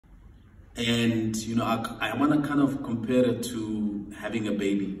And, you know, I want to kind of compare it to having a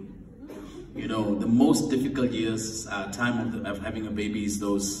baby. You know, the most difficult years, time of having a baby is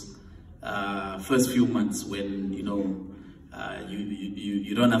those first few months when, you know,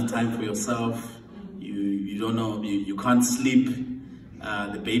 you don't have time for yourself. You don't know, you can't sleep.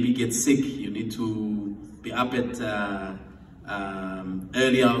 The baby gets sick. You need to be up at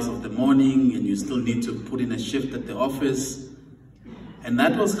early hours of the morning, and you still need to put in a shift at the office. And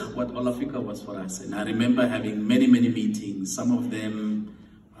that was what Olafika was for us. And I remember having many, many meetings. Some of them,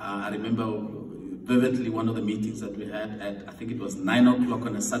 I remember vividly one of the meetings that we had at, I think it was 9 o'clock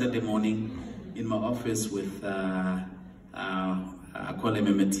on a Saturday morning in my office with, I call him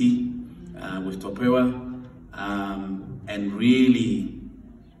MMT, with Topewa. And really,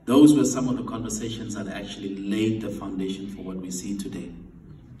 those were some of the conversations that actually laid the foundation for what we see today.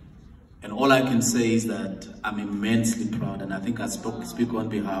 And all I can say is that I'm immensely proud, and I think I speak on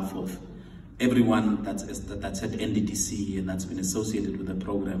behalf of everyone that's at NDTC and that's been associated with the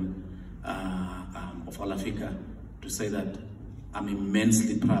program of Olafika, to say that I'm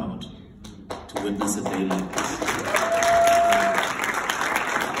immensely proud to witness a day like this.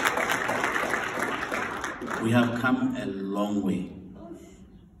 We have come a long way.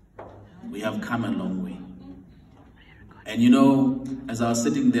 We have come a long way. And you know, as I was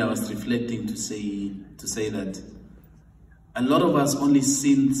sitting there, I was reflecting to say that a lot of us only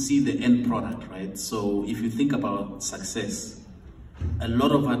see the end product, right? So if you think about success, a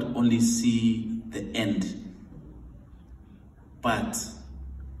lot of us only see the end. But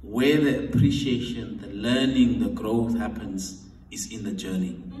where the appreciation, the learning, the growth happens is in the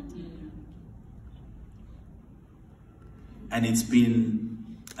journey. And it's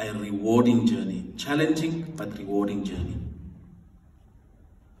been a rewarding journey, challenging but rewarding journey.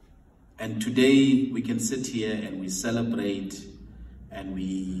 And today we can sit here and we celebrate and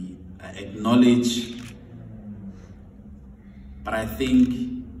we acknowledge, but I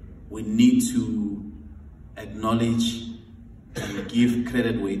think we need to acknowledge and give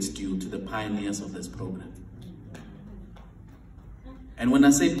credit where it's due to the pioneers of this program. And when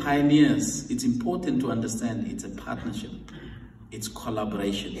I say pioneers, it's important to understand it's a partnership. It's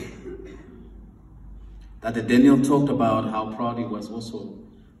collaboration. That Daniel talked about how proud he was also,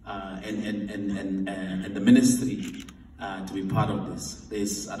 and the ministry to be part of this.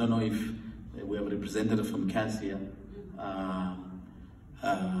 There's, I don't know if we have a representative from CAS here.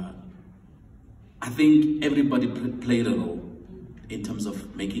 I think everybody played a role in terms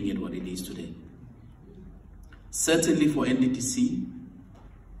of making it what it is today. Certainly for NDTC,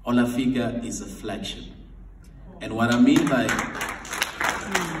 Olafika is a flagship. And what I mean by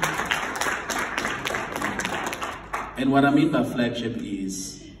flagship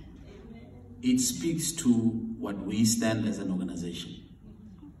is it speaks to what we stand as an organization.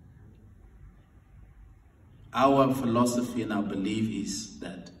 Our philosophy and our belief is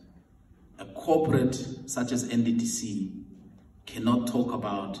that a corporate such as NDTC cannot talk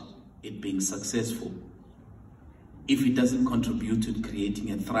about it being successful if it doesn't contribute to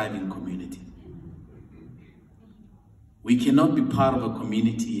creating a thriving community. We cannot be part of a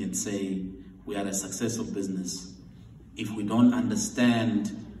community and say we are a successful business if we don't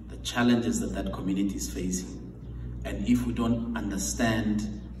understand the challenges that that community is facing, and if we don't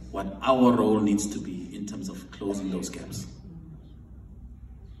understand what our role needs to be in terms of closing those gaps.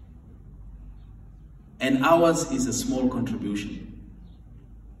 And ours is a small contribution.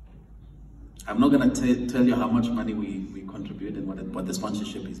 I'm not going to tell you how much money we contribute and what the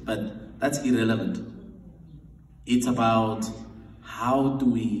sponsorship is, but that's irrelevant. It's about how do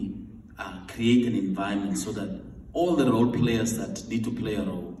we create an environment so that all the role players that need to play a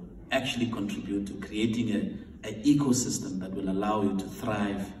role actually contribute to creating an ecosystem that will allow you to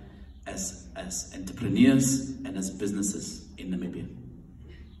thrive as entrepreneurs and as businesses in Namibia.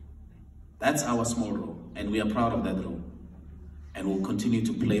 That's our small role, and we are proud of that role. And we'll continue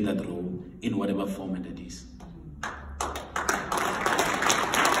to play that role in whatever format it is.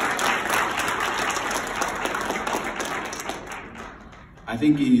 I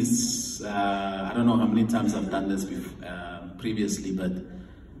think it's, I don't know how many times I've done this previously, but,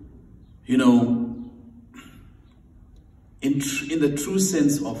 you know, in the true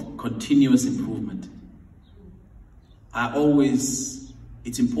sense of continuous improvement,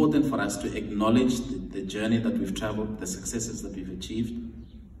 it's important for us to acknowledge the journey that we've traveled, the successes that we've achieved,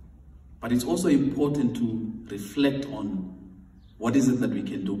 but it's also important to reflect on what is it that we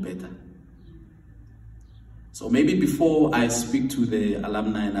can do better. So maybe before I speak to the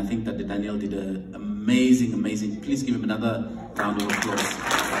alumni, and I think that Daniel did an amazing, please give him another round of applause.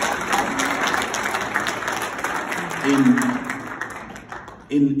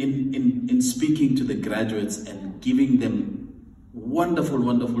 in speaking to the graduates and giving them wonderful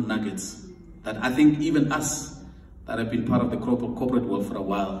nuggets that I think even us that have been part of the corporate world for a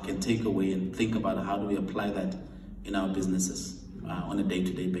while can take away and think about how do we apply that in our businesses on a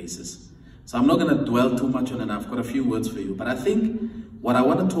day-to-day basis. So I'm not going to dwell too much on it. I've got a few words for you, but I think what I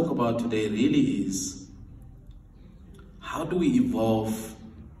want to talk about today really is how do we evolve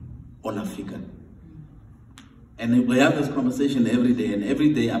Olafika? And we have this conversation every day, and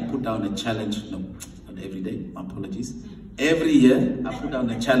every day I put down a challenge. No, not every day, my apologies. Every year I put down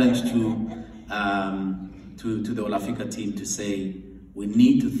a challenge to the Olafika team to say, we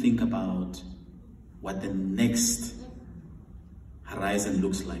need to think about what the next horizon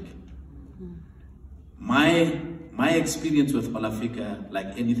looks like. My experience with Olafika,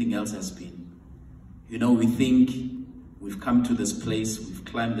 like anything else, has been, you know, we think we've come to this place, we've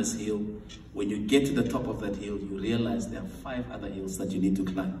climbed this hill. When you get to the top of that hill, you realize there are 5 other hills that you need to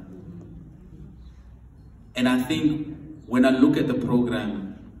climb. And I think when I look at the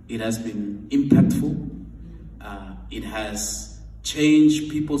program, it has been impactful. It has changed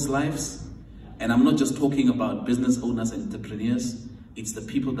people's lives. And I'm not just talking about business owners and entrepreneurs. It's the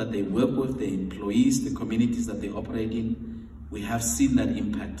people that they work with, the employees, the communities that they operate in. We have seen that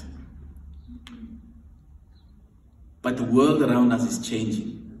impact. But the world around us is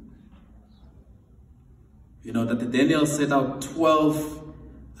changing. You know, that Daniel set out 12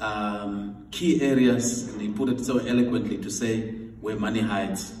 key areas, and he put it so eloquently to say where money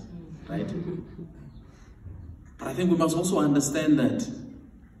hides, right? But I think we must also understand that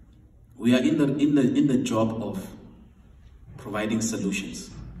we are in the job of providing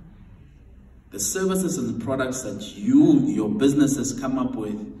solutions. The services and the products that your businesses come up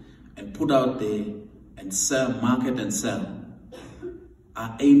with and put out there and sell, market and sell,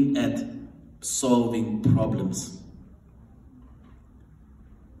 are aimed at solving problems.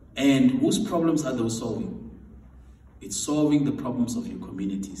 And whose problems are those solving? It's solving the problems of your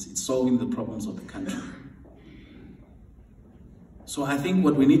communities. It's solving the problems of the country. So I think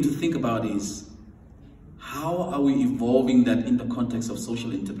what we need to think about is, how are we evolving that in the context of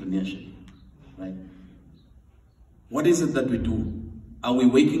social entrepreneurship, right? What is it that we do? Are we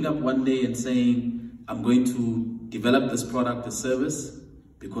waking up one day and saying, I'm going to develop this product or service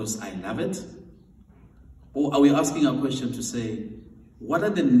because I love it? Or are we asking our question to say, what are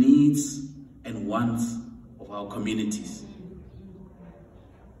the needs and wants of our communities?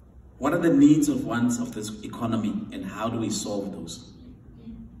 What are the needs and wants of this economy, and how do we solve those?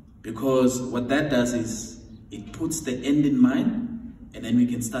 Because what that does is it puts the end in mind, and then we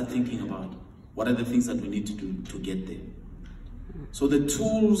can start thinking about what are the things that we need to do to get there. So the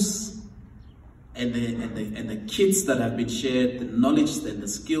tools and the kits that have been shared, the knowledge and the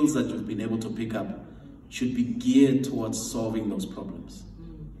skills that you've been able to pick up should be geared towards solving those problems.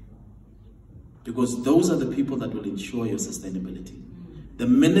 Because those are the people that will ensure your sustainability. The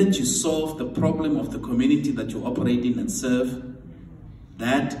minute you solve the problem of the community that you operate in and serve,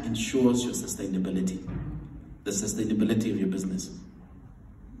 that ensures your sustainability, the sustainability of your business.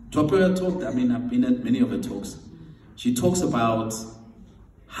 Topper talked, I mean, I've been at many of her talks. She talks about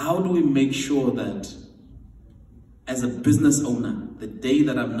how do we make sure that as a business owner, the day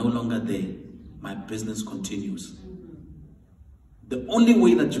that I'm no longer there, my business continues. The only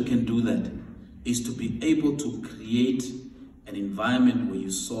way that you can do that is to be able to create an environment where you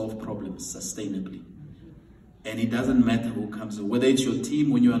solve problems sustainably. And it doesn't matter who comes in, whether it's your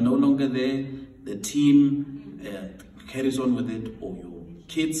team when you are no longer there, the team carries on with it, or your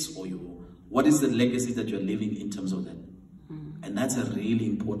kids, or what is the legacy that you're leaving in terms of that? And that's a really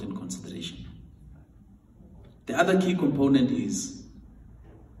important consideration. The other key component is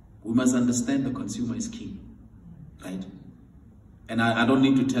we must understand the consumer is king, right? And I don't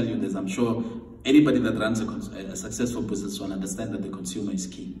need to tell you this. I'm sure anybody that runs a successful business will understand that the consumer is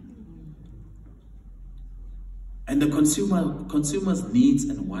key. And the consumer's needs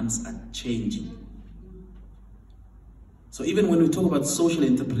and wants are changing. So even when we talk about social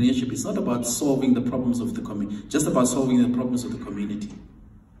entrepreneurship, it's not about solving the problems of the community, just about solving the problems of the community.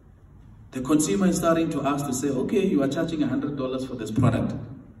 The consumer is starting to ask to say, okay, you are charging $100 for this product.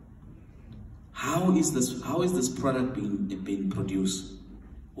 How is this product being produced?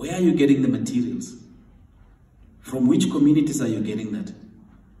 Where are you getting the materials? From which communities are you getting that?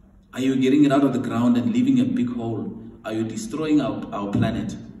 Are you getting it out of the ground and leaving a big hole? Are you destroying our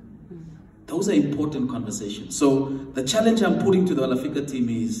planet? Those are important conversations. So the challenge I'm putting to the Olafika team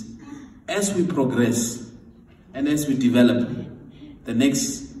is, as we progress and as we develop the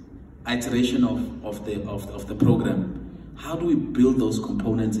next iteration of the program, how do we build those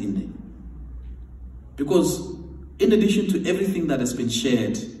components in there? Because in addition to everything that has been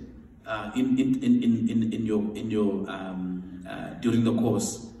shared during the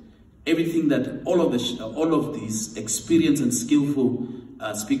course, everything that all of these experienced and skillful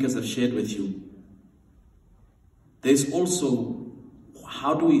speakers have shared with you, there's also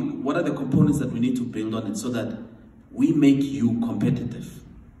what are the components that we need to build on it so that we make you competitive.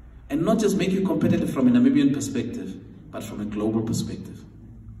 And not just make you competitive from a Namibian perspective, but from a global perspective.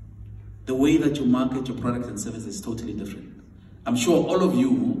 The way that you market your products and services is totally different. I'm sure all of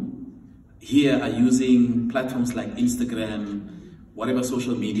you here are using platforms like Instagram, whatever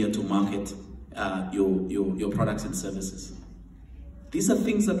social media to market your products and services. These are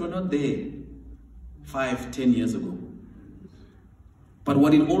things that were not there 5, 10 years ago. But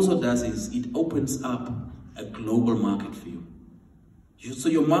what it also does is it opens up a global market for you. So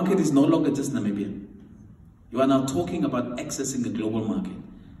your market is no longer just Namibia. You are now talking about accessing the global market.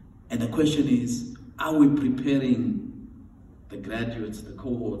 And the question is, are we preparing the graduates, the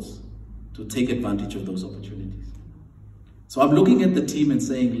cohorts, to take advantage of those opportunities? So I'm looking at the team and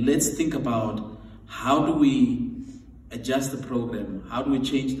saying, let's think about how do we adjust the program? How do we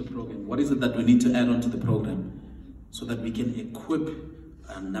change the program? What is it that we need to add on to the program so that we can equip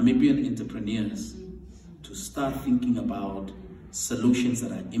Namibian entrepreneurs to start thinking about solutions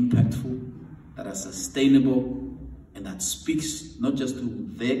that are impactful, that are sustainable, and that speaks not just to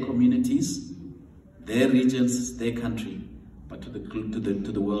their communities, their regions, their country, but to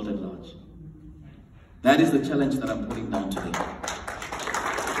the world at large. That is the challenge that I'm putting down today.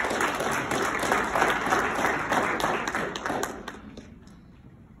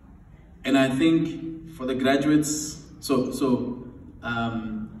 And I think for the graduates,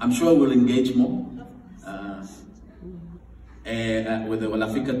 I'm sure we'll engage more with the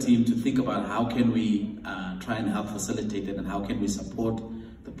Olafika team to think about how can we try and help facilitate it and how can we support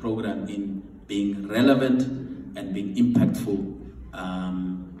the program in being relevant and being impactful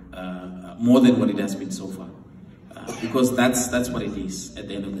more than what it has been so far. Because that's what it is at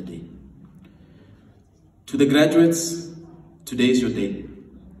the end of the day. To the graduates, today is your day.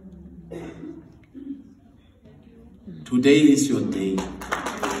 Today is your day.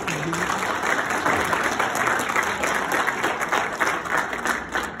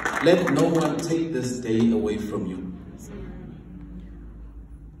 Let no one take this day away from you.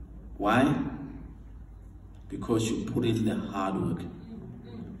 Why? Because you put in the hard work.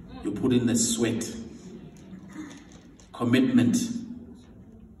 You put in the sweat, commitment,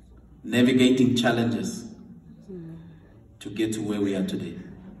 navigating challenges to get to where we are today.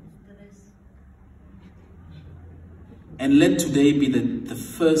 And let today be the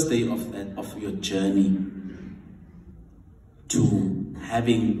first day of your journey to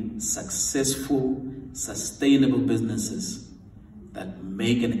having successful, sustainable businesses that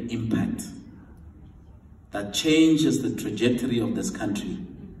make an impact, that changes the trajectory of this country,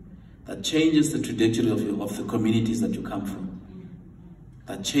 that changes the trajectory of the communities that you come from,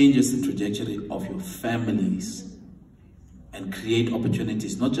 that changes the trajectory of your families, and create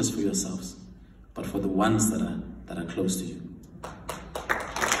opportunities not just for yourselves, but for the ones that are close to you.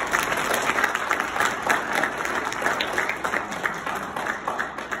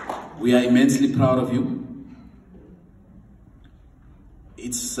 We are immensely proud of you.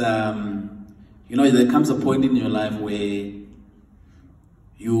 It's, there comes a point in your life where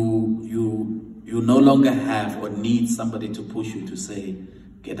you no longer have or need somebody to push you to say,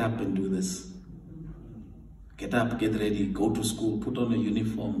 get up and do this. Get up, get ready, go to school, put on a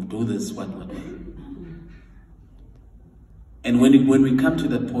uniform, do this, what. And when we come to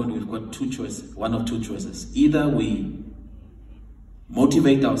that point, we've got two choices, one of two choices. Either we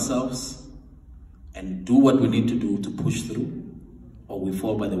motivate ourselves and do what we need to do to push through, or we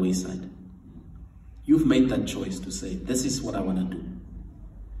fall by the wayside. You've made that choice to say, this is what I want to do.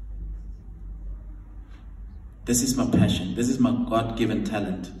 This is my passion. This is my God-given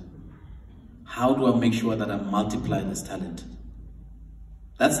talent. How do I make sure that I multiply this talent?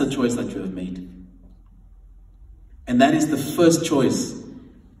 That's the choice that you have made. And that is the first choice.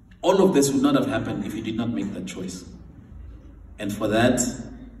 All of this would not have happened if you did not make that choice. And for that,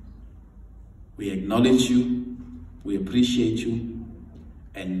 we acknowledge you, we appreciate you,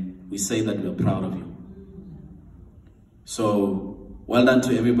 and we say that we're proud of you. So, well done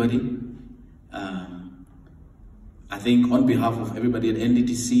to everybody. I think on behalf of everybody at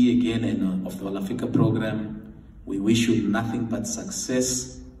NDTC again and of the Olafika program, we wish you nothing but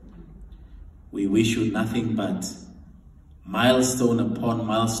success. We wish you nothing but milestone upon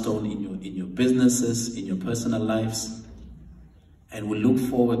milestone in your businesses, in your personal lives. And we look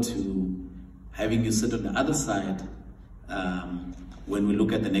forward to having you sit on the other side when we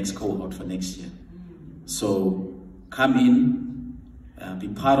look at the next cohort for next year. So come in, be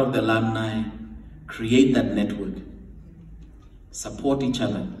part of the alumni, create that network, support each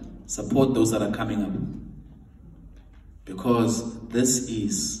other, support those that are coming up, because this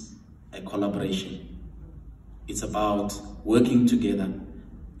is a collaboration. It's about working together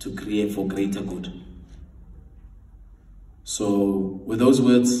to create for greater good. So with those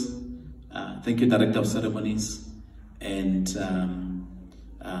words, thank you, Director of Ceremonies. And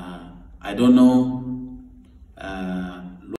I don't know